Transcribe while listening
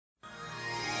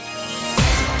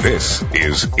This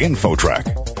is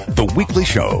InfoTrack, the weekly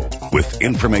show with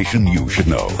information you should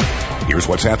know. Here's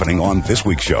what's happening on this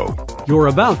week's show. You're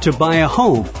about to buy a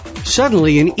home.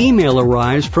 Suddenly, an email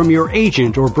arrives from your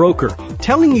agent or broker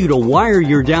telling you to wire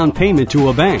your down payment to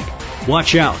a bank.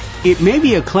 Watch out. It may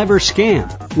be a clever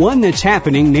scam, one that's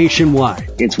happening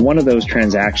nationwide. It's one of those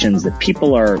transactions that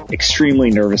people are extremely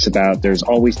nervous about. There's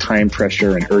always time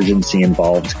pressure and urgency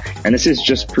involved. And this has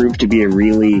just proved to be a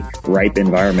really ripe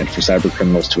environment for cyber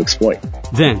criminals to exploit.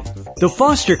 Then, the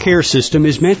foster care system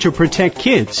is meant to protect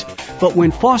kids. But when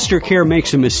foster care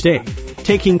makes a mistake,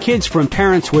 taking kids from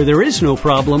parents where there is no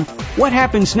problem, what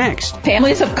happens next?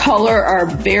 Families of color are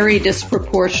very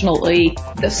disproportionately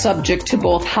the subject to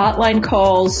both hotline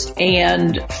calls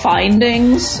and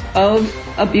findings of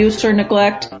abuse or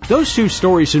neglect. Those two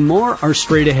stories and more are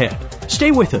straight ahead. Stay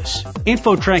with us.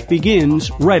 InfoTrack begins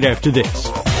right after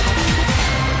this.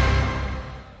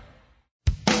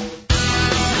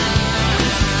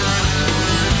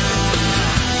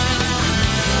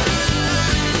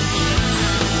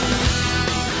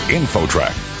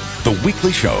 InfoTrack, the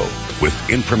weekly show with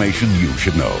information you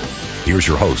should know. Here's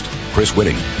your host, Chris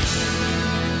Whitting.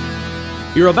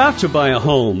 You're about to buy a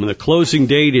home. The closing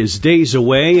date is days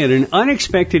away, and an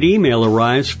unexpected email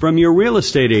arrives from your real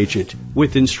estate agent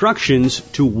with instructions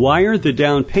to wire the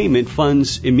down payment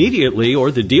funds immediately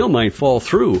or the deal might fall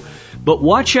through. But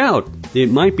watch out. It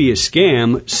might be a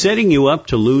scam setting you up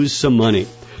to lose some money.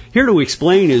 Here to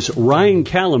explain is Ryan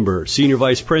Kallenber, Senior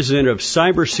Vice President of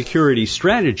Cybersecurity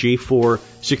Strategy for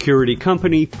security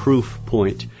company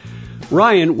Proofpoint.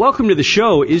 Ryan, welcome to the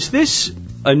show. Is this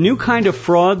a new kind of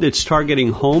fraud that's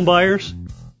targeting home buyers?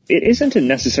 It isn't a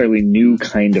necessarily new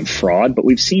kind of fraud, but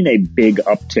we've seen a big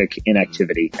uptick in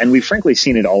activity, and we've frankly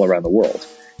seen it all around the world.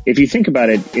 If you think about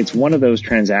it, it's one of those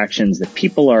transactions that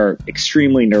people are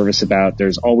extremely nervous about.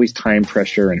 There's always time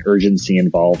pressure and urgency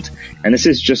involved. And this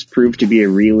has just proved to be a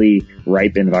really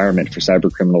ripe environment for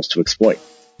cyber criminals to exploit.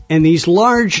 And these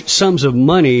large sums of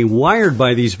money wired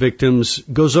by these victims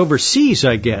goes overseas,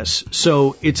 I guess.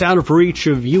 So it's out of reach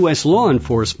of U.S. law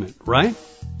enforcement, right?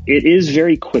 It is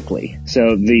very quickly.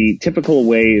 So the typical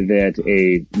way that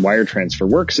a wire transfer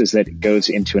works is that it goes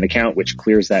into an account which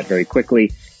clears that very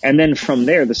quickly. And then from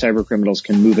there, the cyber criminals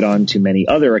can move it on to many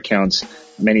other accounts,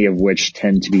 many of which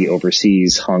tend to be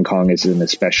overseas. Hong Kong is an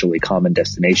especially common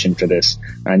destination for this,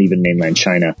 and even mainland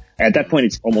China. At that point,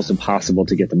 it's almost impossible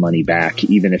to get the money back,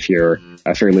 even if you're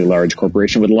a fairly large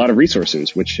corporation with a lot of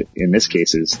resources, which in this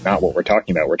case is not what we're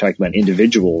talking about. We're talking about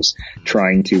individuals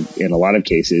trying to, in a lot of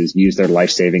cases, use their life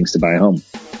savings to buy a home.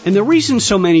 And the reason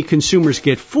so many consumers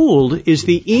get fooled is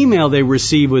the email they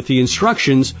receive with the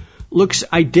instructions looks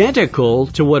identical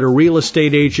to what a real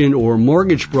estate agent or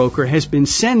mortgage broker has been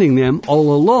sending them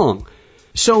all along.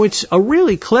 So it's a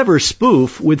really clever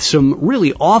spoof with some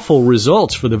really awful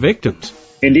results for the victims.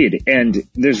 Indeed. And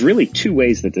there's really two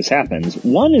ways that this happens.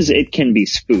 One is it can be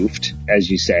spoofed,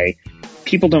 as you say.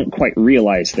 People don't quite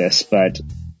realize this, but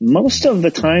most of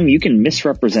the time you can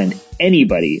misrepresent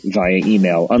anybody via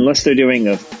email unless they're doing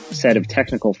a set of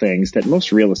technical things that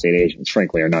most real estate agents,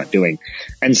 frankly, are not doing.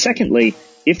 And secondly,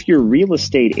 if your real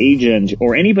estate agent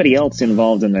or anybody else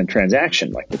involved in the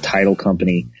transaction, like the title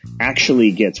company,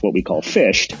 actually gets what we call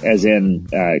phished, as in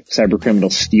cyber criminal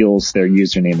steals their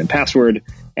username and password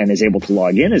and is able to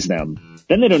log in as them,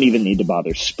 then they don't even need to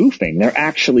bother spoofing. They're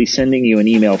actually sending you an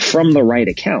email from the right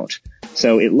account.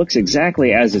 So it looks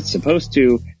exactly as it's supposed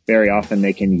to. Very often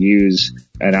they can use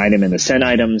an item in the sent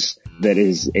items that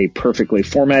is a perfectly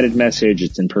formatted message.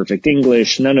 It's in perfect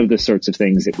English, none of the sorts of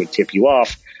things that would tip you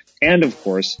off. And of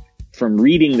course, from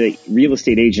reading the real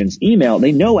estate agent's email,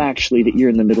 they know actually that you're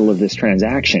in the middle of this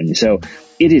transaction. So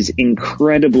it is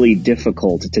incredibly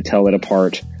difficult to tell it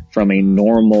apart from a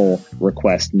normal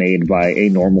request made by a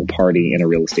normal party in a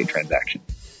real estate transaction.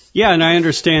 Yeah, and I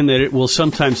understand that it will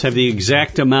sometimes have the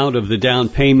exact amount of the down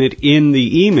payment in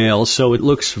the email, so it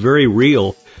looks very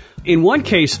real. In one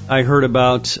case I heard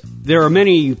about, there are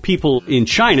many people in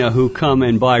China who come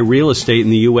and buy real estate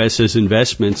in the U.S. as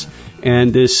investments,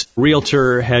 and this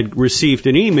realtor had received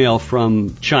an email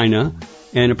from China,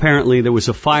 and apparently there was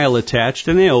a file attached,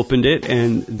 and they opened it,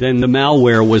 and then the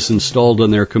malware was installed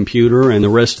on their computer, and the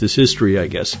rest is history, I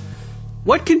guess.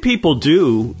 What can people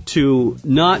do to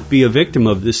not be a victim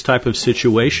of this type of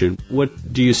situation? What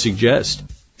do you suggest?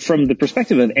 From the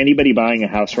perspective of anybody buying a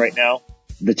house right now,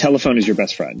 the telephone is your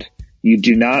best friend. You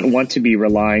do not want to be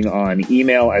relying on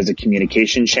email as a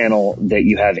communication channel that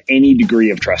you have any degree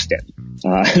of trust in.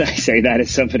 And I say that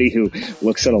as somebody who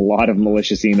looks at a lot of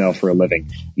malicious email for a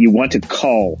living. You want to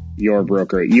call your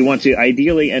broker. You want to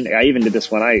ideally, and I even did this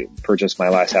when I purchased my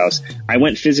last house, I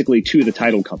went physically to the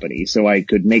title company so I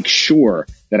could make sure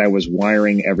that I was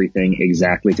wiring everything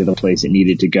exactly to the place it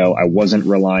needed to go. I wasn't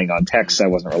relying on texts. I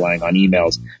wasn't relying on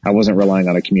emails. I wasn't relying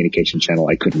on a communication channel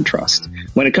I couldn't trust.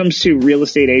 When it comes to real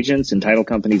estate agents and title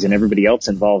companies and everybody else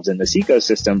involved in this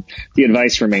ecosystem, the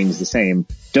advice remains the same.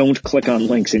 Don't click on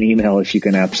links in email if you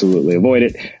can absolutely avoid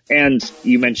it. And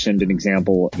you mentioned an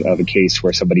example of a case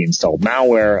where somebody installed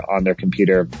malware on their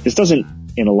computer. This doesn't,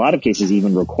 in a lot of cases,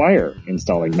 even require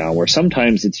installing malware.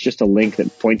 Sometimes it's just a link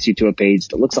that points you to a page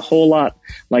that looks a whole lot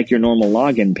like your normal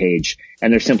login page,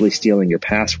 and they're simply stealing your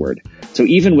password. So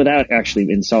even without actually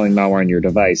installing malware on your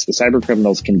device, the cyber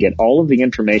criminals can get all of the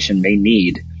information they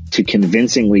need to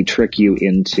convincingly trick you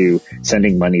into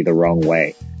sending money the wrong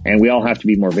way. And we all have to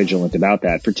be more vigilant about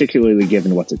that, particularly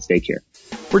given what's at stake here.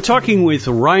 We're talking with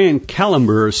Ryan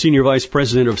Kallenber, Senior Vice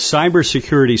President of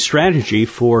Cybersecurity Strategy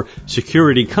for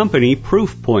security company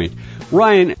Proofpoint.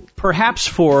 Ryan, perhaps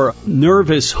for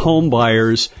nervous home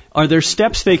buyers, are there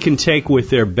steps they can take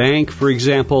with their bank, for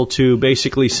example, to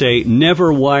basically say,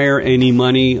 never wire any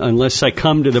money unless I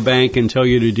come to the bank and tell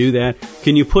you to do that?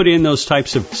 Can you put in those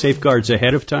types of safeguards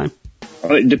ahead of time?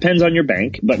 It depends on your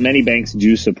bank, but many banks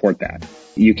do support that.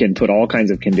 You can put all kinds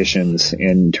of conditions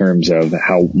in terms of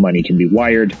how money can be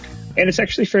wired. And it's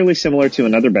actually fairly similar to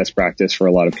another best practice for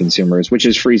a lot of consumers, which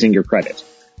is freezing your credit.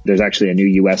 There's actually a new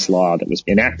U.S. law that was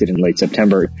enacted in late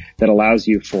September that allows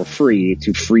you for free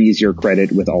to freeze your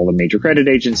credit with all the major credit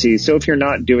agencies. So if you're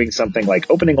not doing something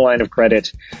like opening a line of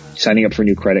credit, signing up for a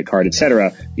new credit card,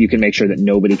 etc., you can make sure that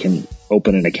nobody can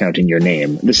open an account in your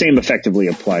name. The same effectively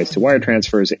applies to wire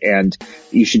transfers, and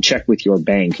you should check with your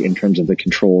bank in terms of the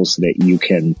controls that you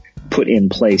can put in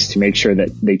place to make sure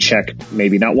that they check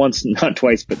maybe not once, not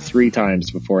twice, but 3 times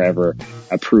before ever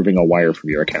approving a wire from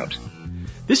your account.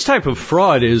 This type of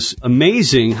fraud is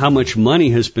amazing how much money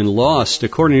has been lost.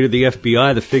 According to the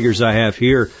FBI, the figures I have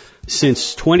here,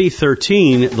 since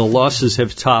 2013, the losses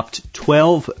have topped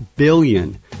 $12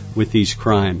 billion with these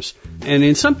crimes. And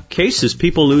in some cases,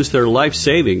 people lose their life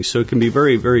savings, so it can be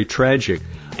very, very tragic.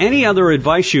 Any other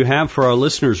advice you have for our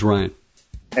listeners, Ryan?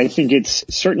 I think it's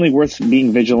certainly worth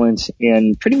being vigilant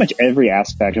in pretty much every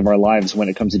aspect of our lives when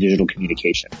it comes to digital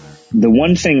communication. The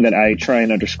one thing that I try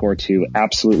and underscore to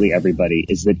absolutely everybody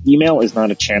is that email is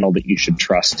not a channel that you should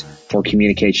trust for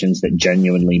communications that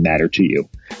genuinely matter to you.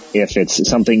 If it's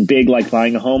something big like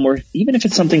buying a home, or even if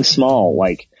it's something small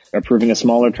like approving a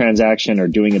smaller transaction or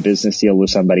doing a business deal with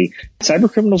somebody,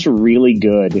 cyber criminals are really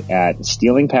good at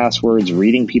stealing passwords,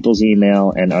 reading people's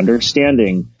email, and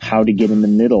understanding how to get in the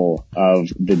middle of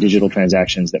the digital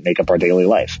transactions that make up our daily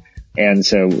life. And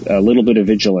so a little bit of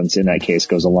vigilance in that case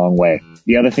goes a long way.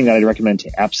 The other thing that I'd recommend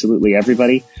to absolutely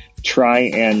everybody, try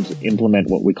and implement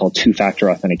what we call 2-factor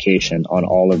authentication on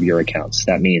all of your accounts.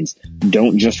 That means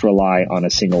don't just rely on a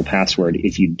single password.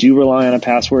 If you do rely on a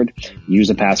password, use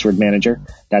a password manager.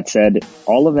 That said,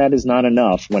 all of that is not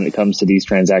enough when it comes to these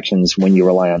transactions when you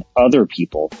rely on other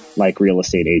people like real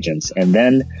estate agents. And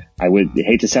then I would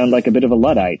hate to sound like a bit of a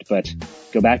Luddite, but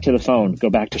go back to the phone,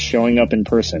 go back to showing up in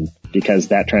person, because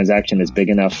that transaction is big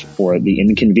enough for the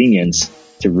inconvenience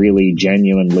to really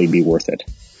genuinely be worth it.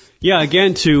 Yeah,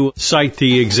 again, to cite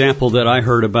the example that I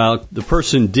heard about, the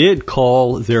person did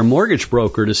call their mortgage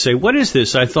broker to say, what is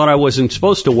this? I thought I wasn't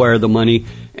supposed to wire the money.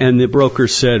 And the broker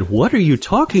said, what are you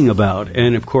talking about?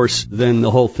 And of course, then the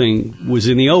whole thing was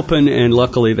in the open, and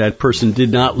luckily that person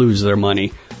did not lose their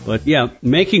money. But yeah,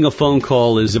 making a phone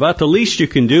call is about the least you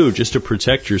can do just to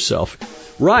protect yourself.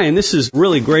 Ryan, this is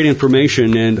really great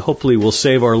information, and hopefully will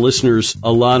save our listeners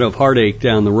a lot of heartache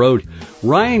down the road.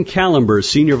 Ryan Kallenber,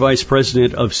 Senior Vice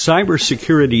President of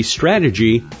Cybersecurity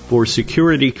Strategy for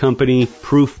security company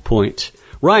Proofpoint.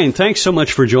 Ryan, thanks so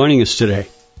much for joining us today.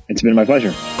 It's been my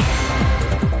pleasure.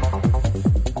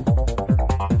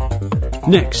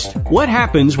 Next, what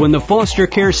happens when the foster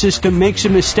care system makes a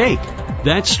mistake?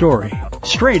 That story,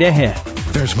 straight ahead.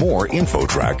 There's more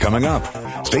InfoTrack coming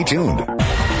up. Stay tuned.